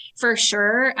insurance, for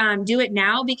sure, do it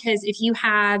now, because if you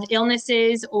have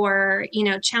illnesses or,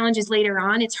 challenges later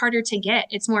on, it's harder to get.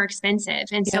 It's more expensive.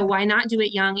 And so why not do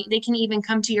it young? They can even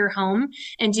come to your home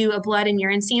and do a blood and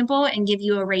urine sample and give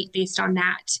you a rate based on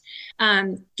that.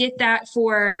 Get that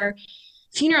for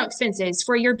funeral expenses,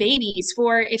 for your babies,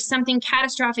 for if something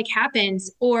catastrophic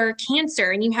happens, or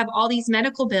cancer and you have all these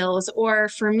medical bills. Or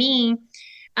for me,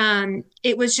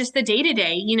 It was just the day to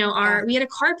day, we had a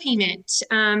car payment,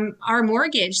 our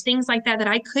mortgage, things like that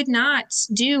I could not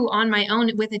do on my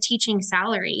own with a teaching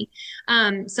salary.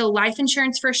 So life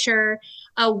insurance for sure,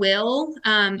 a will,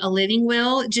 a living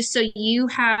will, just so you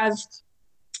have,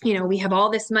 we have all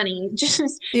this money, just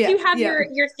you have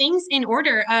your things in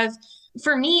order of,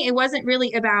 for me, it wasn't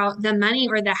really about the money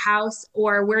or the house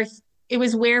or where it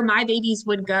was where my babies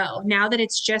would go. Now that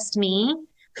it's just me,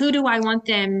 who do I want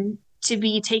them to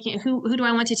be taken? Who do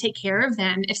I want to take care of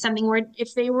them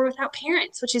if they were without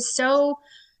parents, which is so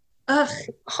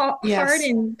hard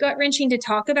and gut wrenching to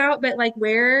talk about, but like,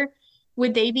 where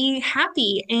would they be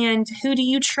happy? And who do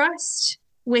you trust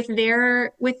with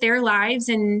their lives?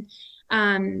 And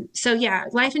so yeah,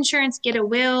 life insurance, get a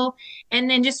will, and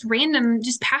then just random,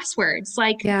 just passwords.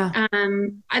 Like,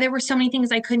 there were so many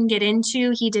things I couldn't get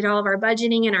into. He did all of our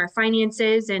budgeting and our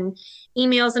finances and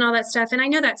emails and all that stuff. And I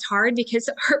know that's hard because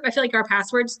I feel like our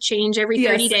passwords change every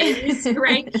 30 days,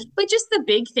 right? But just the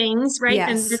big things, right?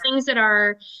 And the things that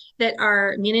are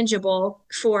manageable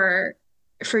for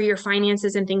your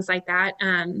finances and things like that.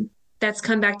 That's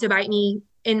come back to bite me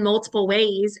in multiple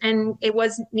ways. And it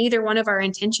was neither one of our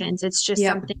intentions. It's just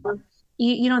something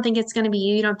you don't think it's going to be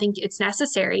you don't think it's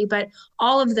necessary, but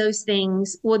all of those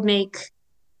things would make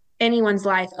anyone's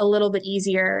life a little bit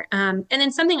easier. And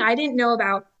then something I didn't know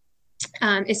about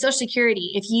is Social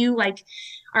Security. If you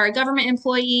are a government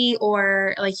employee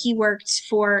or like he worked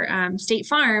for State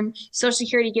Farm, Social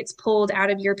Security gets pulled out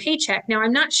of your paycheck. Now,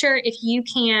 I'm not sure if you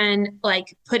can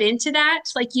put into that,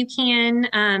 like you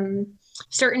can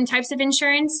certain types of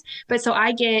insurance, but so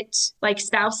I get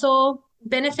spousal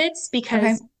benefits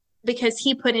because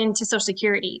he put into Social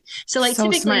Security. So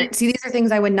typically, smart. See, these are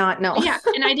things I would not know. Yeah.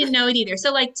 And I didn't know it either.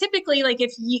 So typically,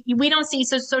 if we don't see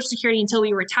Social Security until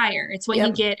we retire, it's what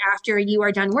you get after you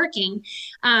are done working.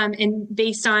 And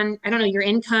based on, I don't know, your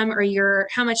income or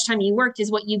how much time you worked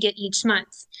is what you get each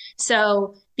month.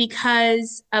 So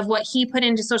because of what he put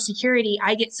into Social Security,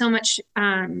 I get so much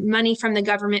money from the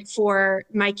government for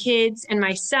my kids and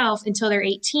myself until they're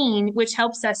 18, which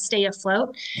helps us stay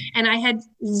afloat. And I had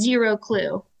zero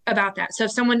clue about that. So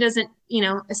if someone doesn't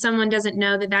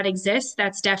know that exists,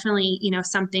 that's definitely,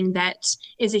 something that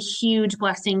is a huge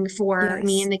blessing for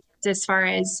me and the kids as far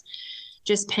as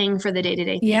just paying for the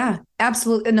day-to-day thing. Yeah,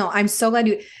 absolutely. No, I'm so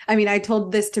glad I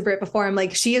told this to Britt before. I'm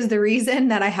like, she is the reason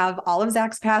that I have all of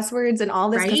Zach's passwords and all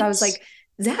this. Cause I was like,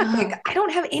 Zach, I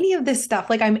don't have any of this stuff.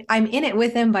 I'm in it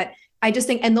with him, but I just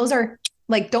think, and those are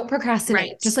don't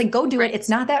procrastinate. Just go do it. It's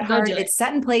not that hard. It's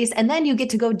set in place. And then you get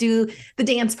to go do the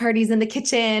dance parties in the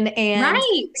kitchen and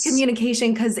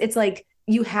communication. Cause it's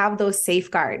you have those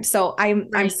safeguards. So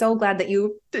I'm so glad that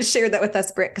you shared that with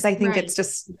us, Britt. Cause I think it's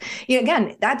just,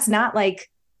 again, that's not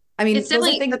it's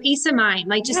definitely a peace of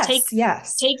mind. Just take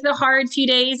the hard few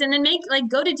days and then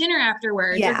go to dinner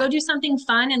afterwards or go do something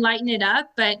fun and lighten it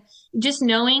up. But just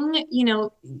knowing,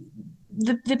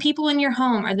 the people in your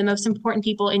home are the most important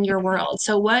people in your world.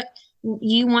 So what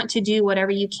you want to do,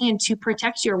 whatever you can to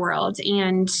protect your world.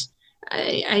 And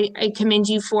I commend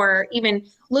you for even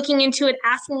looking into it,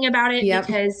 asking about it,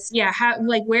 because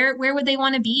where would they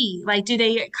want to be?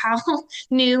 Kyle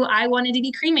knew I wanted to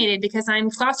be cremated because I'm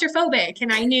claustrophobic,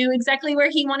 and I knew exactly where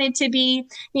he wanted to be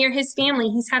near his family.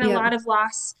 He's had a lot of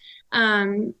loss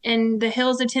in the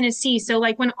hills of Tennessee. So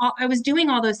when I was doing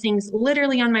all those things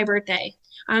literally on my birthday,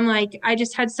 I'm I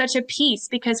just had such a peace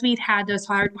because we'd had those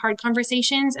hard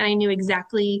conversations and I knew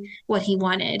exactly what he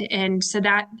wanted. And so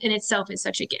that in itself is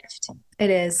such a gift. It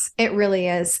is. It really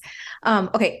is.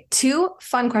 Okay. 2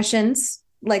 fun questions,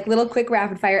 little quick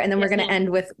rapid fire. And then we're going to end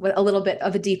with a little bit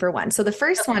of a deeper one. So the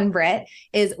first one, Britt,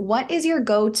 is what is your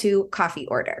go-to coffee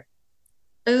order?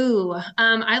 Ooh,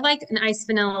 I like an iced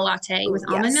vanilla latte with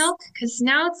almond milk, because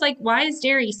now it's why is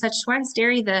dairy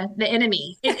the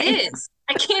enemy? It is.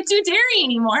 I can't do dairy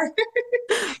anymore.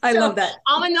 I love that.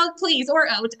 Almond milk, please, or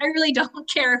oat. I really don't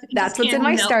care. That's what's in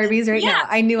my Starbies right now.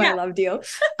 I knew I loved you.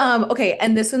 Okay.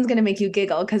 And this one's going to make you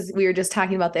giggle because we were just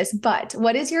talking about this, but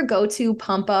what is your go-to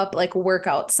pump up,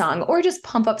 workout song, or just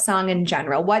pump up song in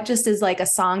general? What just is a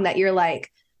song that you're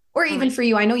or even for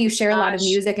you, I know you share a lot of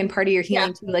music and part of your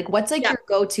healing too. What's your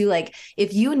go-to,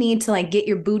 if you need to get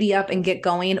your booty up and get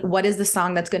going, what is the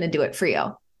song that's going to do it for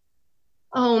you?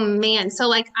 Oh man. So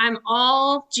I'm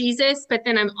all Jesus, but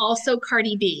then I'm also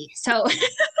Cardi B. So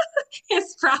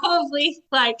is probably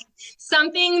like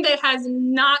something that has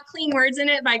not clean words in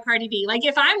it by Cardi B. Like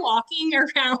if I'm walking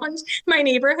around my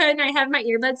neighborhood and I have my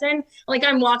earbuds in, like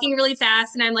I'm walking really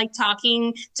fast and I'm like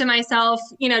talking to myself,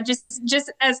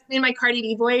 just as in my Cardi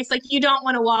B voice, like you don't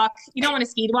want to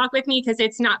speed walk with me because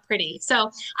it's not pretty.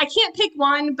 So I can't pick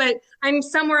one, but I'm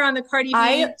somewhere on the Cardi B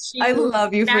I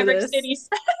love you for this. City,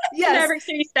 yes. Maverick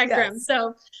City spectrum. Yes.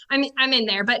 So I'm in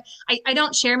there, but I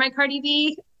don't share my Cardi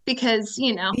B because,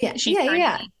 she's Cardi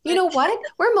B. You know what?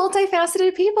 We're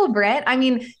multifaceted people, Britt. I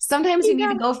mean, sometimes you need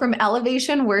to go from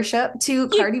elevation worship to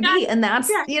Cardi B. And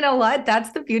that's, you know what?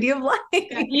 That's the beauty of life.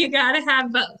 You got to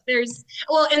have both.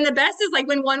 And the best is like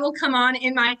when one will come on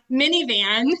in my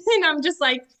minivan and I'm just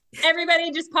like,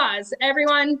 everybody just pause.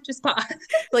 Everyone just pause.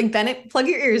 Like Bennett, plug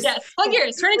your ears. Yes, plug your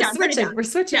ears. Turn it down. We're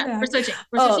switching. Yeah, we're switching.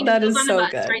 Oh, that is so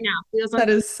good. Right now. That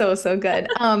is so good.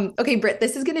 Okay, Britt,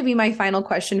 this is going to be my final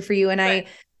question for you. And I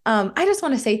just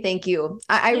want to say thank you.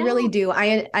 I really do.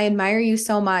 I admire you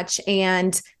so much.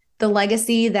 And the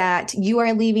legacy that you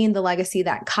are leaving, the legacy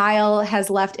that Kyle has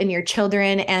left in your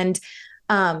children. And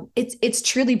it's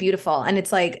truly beautiful. And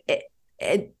it's like,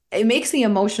 it makes me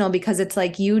emotional because it's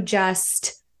like, you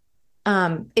just,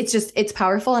 it's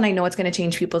powerful. And I know it's going to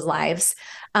change people's lives.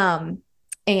 And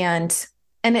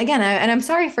again, I'm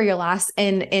sorry for your loss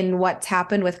in what's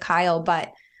happened with Kyle,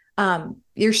 but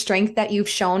your strength that you've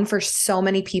shown for so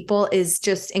many people is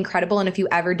just incredible. And if you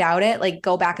ever doubt it, like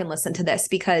go back and listen to this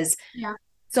because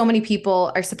so many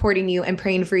people are supporting you and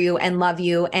praying for you and love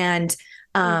you. And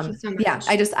thank you so much.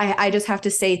 I just have to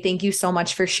say thank you so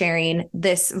much for sharing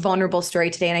this vulnerable story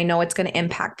today. And I know it's going to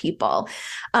impact people.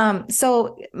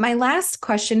 So my last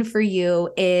question for you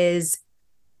is,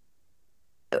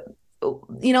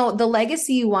 the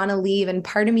legacy you want to leave. And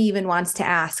part of me even wants to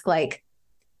ask, like,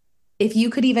 if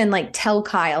you could even like tell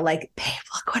Kyle, like, babe,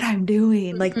 look what I'm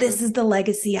doing. Like, this is the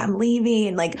legacy I'm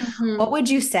leaving. Like, what would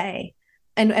you say?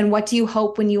 And what do you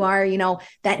hope when you are,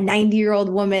 that 90-year-old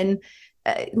woman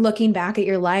looking back at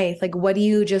your life? Like, what do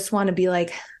you just want to be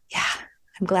like? Yeah,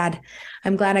 I'm glad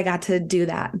I got to do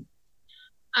that.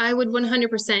 I would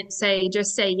 100%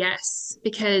 just say yes,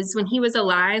 because when he was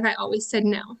alive, I always said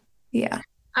no. Yeah.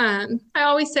 I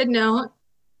always said no,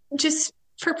 just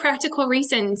for practical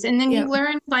reasons. And then you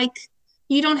learn, like,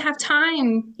 you don't have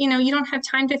time, you don't have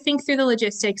time to think through the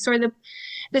logistics or the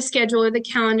schedule or the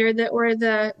calendar or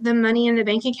the money in the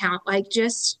bank account. Like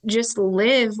just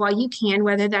live while you can,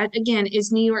 whether that again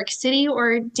is New York City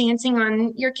or dancing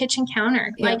on your kitchen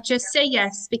counter. Like just say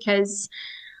yes, because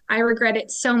I regret it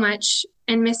so much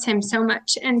and miss him so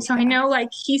much. And so I know like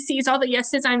he sees all the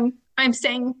yeses I'm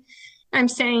saying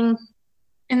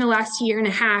in the last year and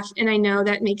a half. And I know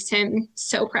that makes him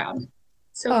so proud.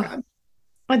 Proud.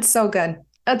 That's so good.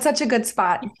 That's such a good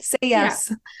spot. Say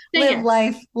yes, live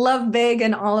life, love big,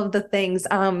 and all of the things.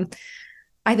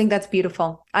 I think that's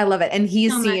beautiful. I love it. And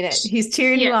he's seeing it. He's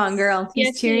cheering you on, girl.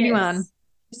 He's cheering you on.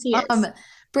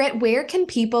 Britt, where can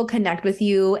people connect with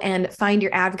you and find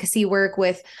your advocacy work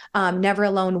with Never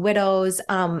Alone Widows?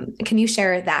 Can you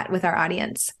share that with our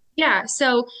audience? Yeah.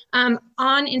 So on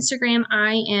Instagram,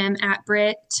 I am at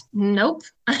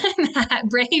I'm at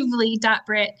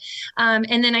bravely.Brit.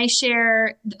 And then I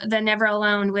share the Never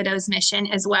Alone Widows mission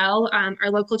as well.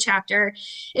 Our local chapter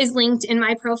is linked in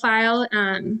my profile.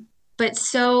 But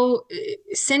so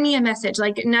send me a message.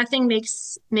 Like nothing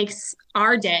makes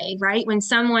our day, right? When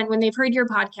they've heard your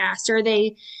podcast or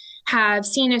they have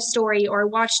seen a story or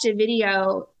watched a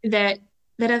video that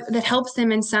helps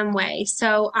them in some way.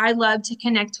 So I love to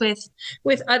connect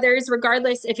with others,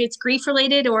 regardless if it's grief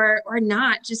related or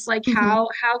not. Just like how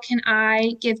can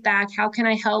I give back? How can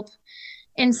I help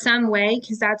in some way?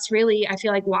 Because that's really, I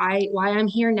feel like why I'm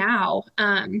here now.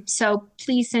 So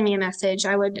please send me a message.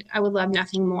 I would love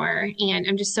nothing more. And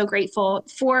I'm just so grateful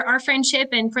for our friendship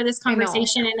and for this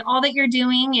conversation and all that you're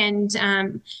doing.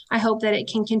 And I hope that it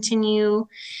can continue.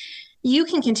 You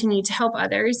can continue to help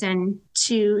others and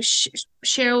to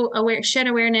shed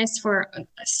awareness for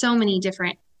so many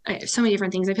different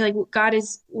things. I feel like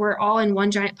we're all in one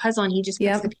giant puzzle and he just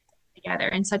puts the pieces together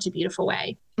in such a beautiful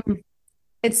way.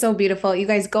 It's so beautiful. You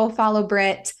guys go follow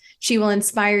Britt. She will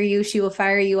inspire you. She will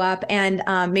fire you up, and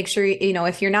make sure,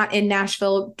 if you're not in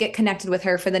Nashville, get connected with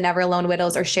her for the Never Alone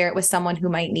Widows or share it with someone who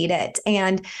might need it.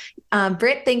 And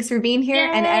Britt, thanks for being here.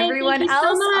 Yay, and everyone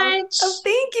else. Thank you so much.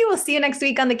 Thank you. We'll see you next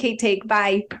week on the Kate Take.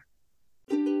 Bye.